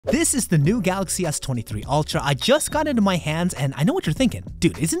This is the new Galaxy S23 Ultra. I just got it into my hands and I know what you're thinking.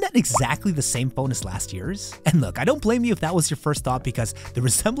 Dude, isn't that exactly the same phone as last year's? And look, I don't blame you if that was your first thought because the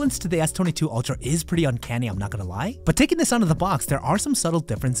resemblance to the S22 Ultra is pretty uncanny, I'm not gonna lie. But taking this out of the box, there are some subtle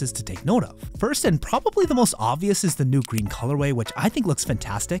differences to take note of. First, and probably the most obvious, is the new green colorway, which I think looks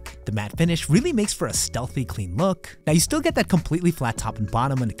fantastic. The matte finish really makes for a stealthy, clean look. Now, you still get that completely flat top and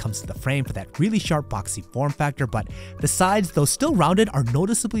bottom when it comes to the frame for that really sharp, boxy form factor, but the sides, though still rounded, are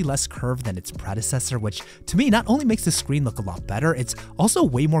noticeably less curved than its predecessor, which to me not only makes the screen look a lot better, it's also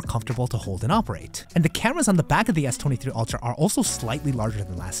way more comfortable to hold and operate. And the cameras on the back of the S23 Ultra are also slightly larger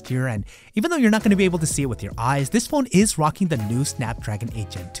than last year, and even though you're not going to be able to see it with your eyes, this phone is rocking the new Snapdragon 8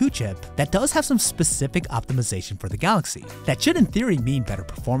 Gen 2 chip that does have some specific optimization for the Galaxy. That should in theory mean better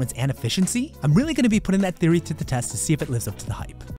performance and efficiency. I'm really going to be putting that theory to the test to see if it lives up to the hype.